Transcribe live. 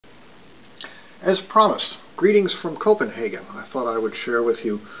As promised, greetings from Copenhagen. I thought I would share with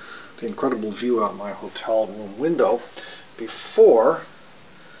you the incredible view out my hotel room window before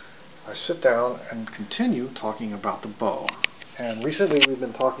I sit down and continue talking about the bow. And recently we've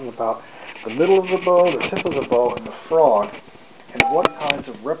been talking about the middle of the bow, the tip of the bow, and the frog, and what kinds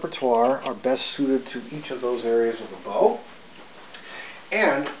of repertoire are best suited to each of those areas of the bow.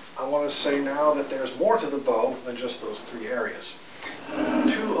 And I want to say now that there's more to the bow than just those three areas.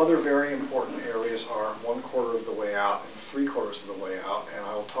 Two other very important areas are 1/4 of the way out and 3/4 of the way out, and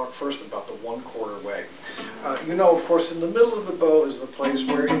I will talk first about the 1/4 way. You know, of course, in the middle of the bow is the place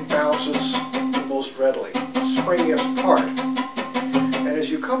where it bounces the most readily, the springiest part. And as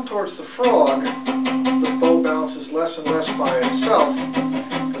you come towards the frog, the bow bounces less and less by itself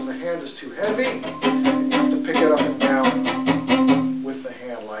because the hand is too heavy, and you have to pick it up and down with the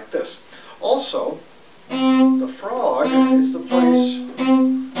hand like this. Also, the frog is the place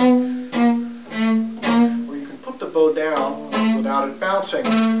where you can put the bow down without it bouncing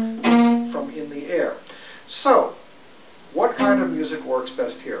from in the air. So, what kind of music works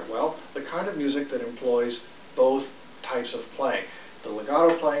best here? Well, the kind of music that employs both types of playing, the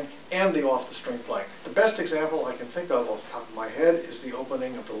legato playing and the off-the-string playing. The best example I can think of off the top of my head is the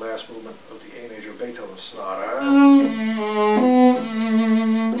opening of the last movement of the A major Beethoven Sonata.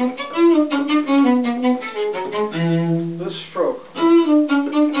 This stroke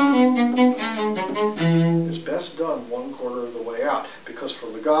is best done 1/4 of the way out, because for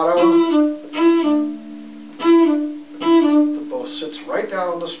legato, the bow sits right down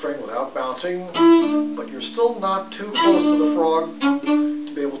on the string without bouncing, but you're still not too close to the frog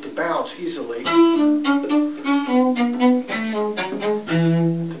to be able to bounce easily. To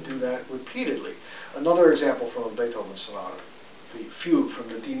do that repeatedly. Another example from a Beethoven Sonata, the fugue from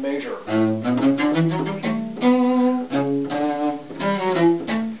the D major.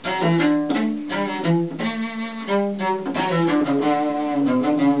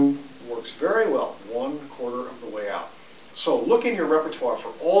 Works very well 1/4 of the way out. So look in your repertoire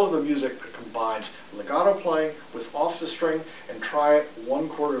for all of the music that combines legato playing with off the string and try it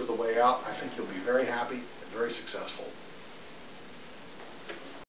 1/4 of the way out. I think you'll be very happy and very successful.